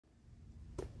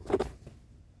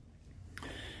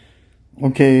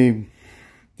Okay,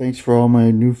 thanks for all my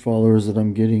new followers that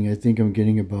I'm getting. I think I'm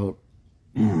getting about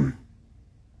 8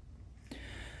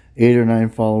 or 9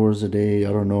 followers a day.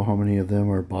 I don't know how many of them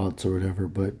are bots or whatever,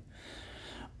 but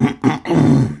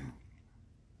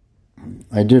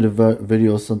I did a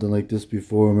video something like this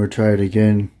before. I'm going to try it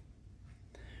again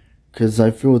because I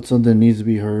feel it's something that needs to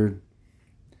be heard.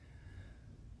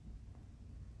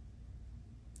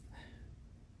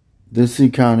 This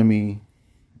economy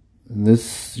in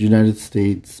this United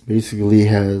States basically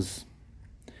has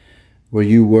where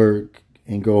you work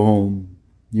and go home.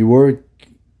 You work,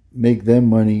 make them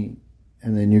money,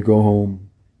 and then you go home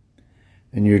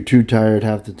and you're too tired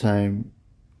half the time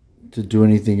to do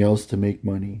anything else to make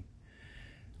money,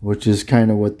 which is kind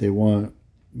of what they want,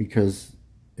 because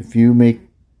if you make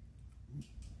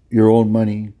your own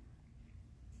money,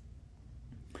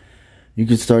 you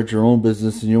can start your own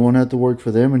business and you won't have to work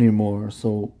for them anymore.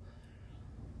 So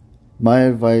my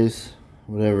advice,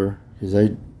 whatever, is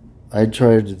I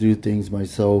try to do things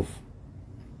myself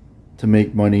to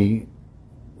make money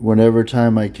whenever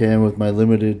time I can with my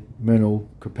limited mental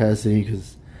capacity,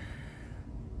 because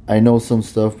I know some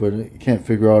stuff but I can't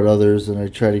figure out others, and I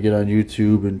try to get on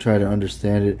YouTube and try to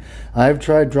understand it. I've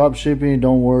tried drop shipping, it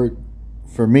don't work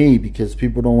for me because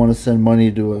people don't want to send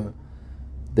money to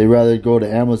they rather go to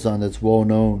Amazon that's well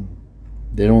known.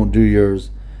 They don't do yours.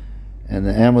 And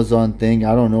the Amazon thing,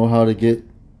 I don't know how to get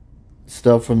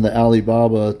stuff from the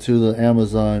Alibaba to the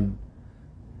Amazon.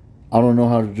 I don't know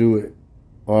how to do it,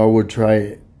 or I would try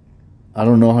it. I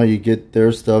don't know how you get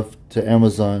their stuff to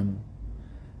Amazon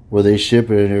where they ship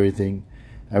it and everything.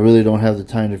 I really don't have the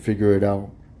time to figure it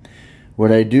out.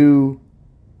 What I do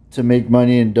to make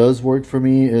money and does work for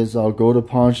me is I'll go to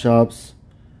pawn shops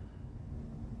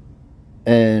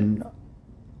and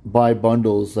buy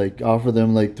bundles, like offer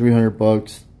them like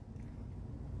 $300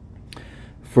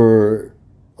 for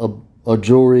a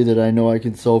jewelry that I know I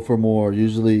can sell for more,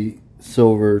 usually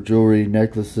silver jewelry,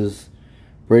 necklaces,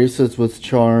 bracelets with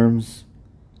charms.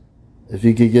 If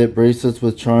you could get bracelets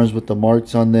with charms with the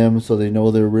marks on them so they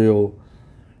know they're real,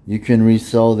 you can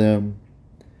resell them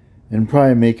and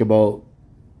probably make about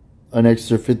an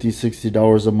extra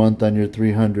 $50-$60 a month on your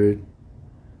 $300.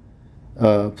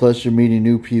 Plus you're meeting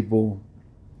new people.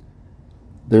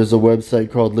 There's a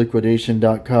website called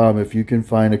liquidation.com. If you can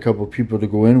find a couple people to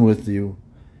go in with you,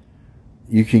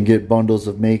 you can get bundles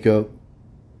of makeup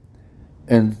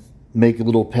and make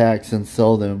little packs and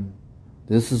sell them.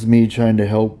 This is me trying to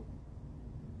help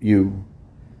you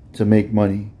to make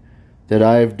money that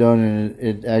I've done, and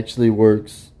it actually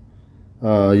works.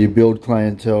 You build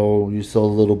clientele, you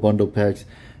sell little bundle packs.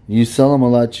 You sell them a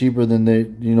lot cheaper than they're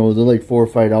like $4 or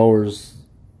 $5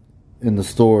 in the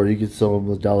store. You could sell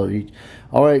them $1 each.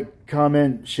 All right,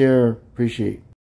 comment, share, appreciate.